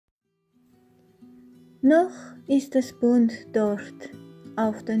Noch ist es bunt dort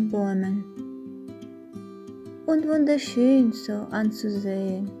auf den Bäumen und wunderschön so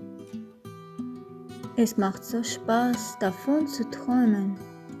anzusehen. Es macht so Spaß, davon zu träumen,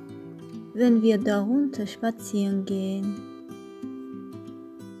 wenn wir darunter spazieren gehen.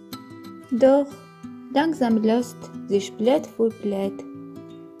 Doch langsam löst sich Blatt für Blatt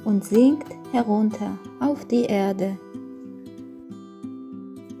und sinkt herunter auf die Erde.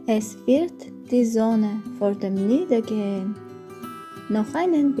 Es wird die Sonne vor dem Niedergehen noch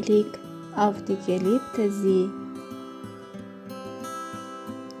einen Blick auf die geliebte sie.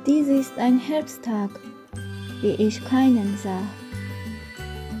 Dies ist ein Herbsttag, wie ich keinen sah.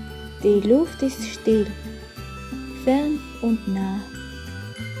 Die Luft ist still, fern und nah.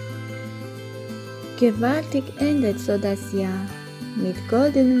 Gewaltig endet so das Jahr mit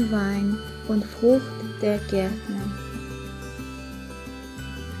goldenem Wein und Frucht der Gärtner.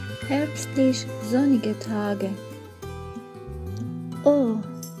 Herbstlich sonnige Tage. Oh,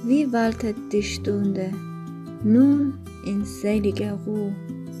 wie waltet die Stunde nun in seliger Ruhe.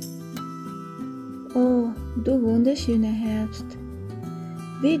 Oh, du wunderschöner Herbst,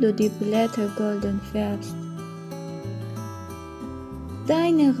 wie du die Blätter golden färbst.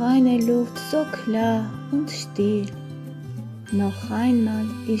 Deine reine Luft so klar und still, noch einmal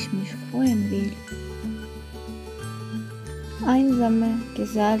ich mich freuen will. Einsame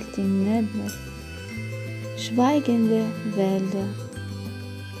gesalbte Nebel, schweigende Wälder,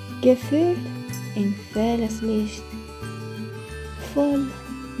 gefüllt in fehles Licht, voll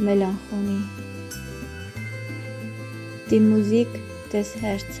Melancholie. Die Musik des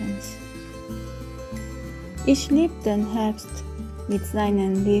Herzens. Ich lieb den Herbst mit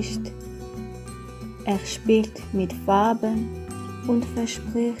seinem Licht. Er spielt mit Farben und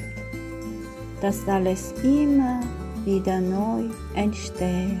verspricht, dass alles immer wieder neu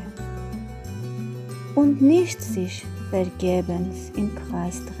entstehe und nichts sich vergebens im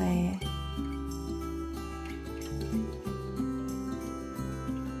Kreis drehe.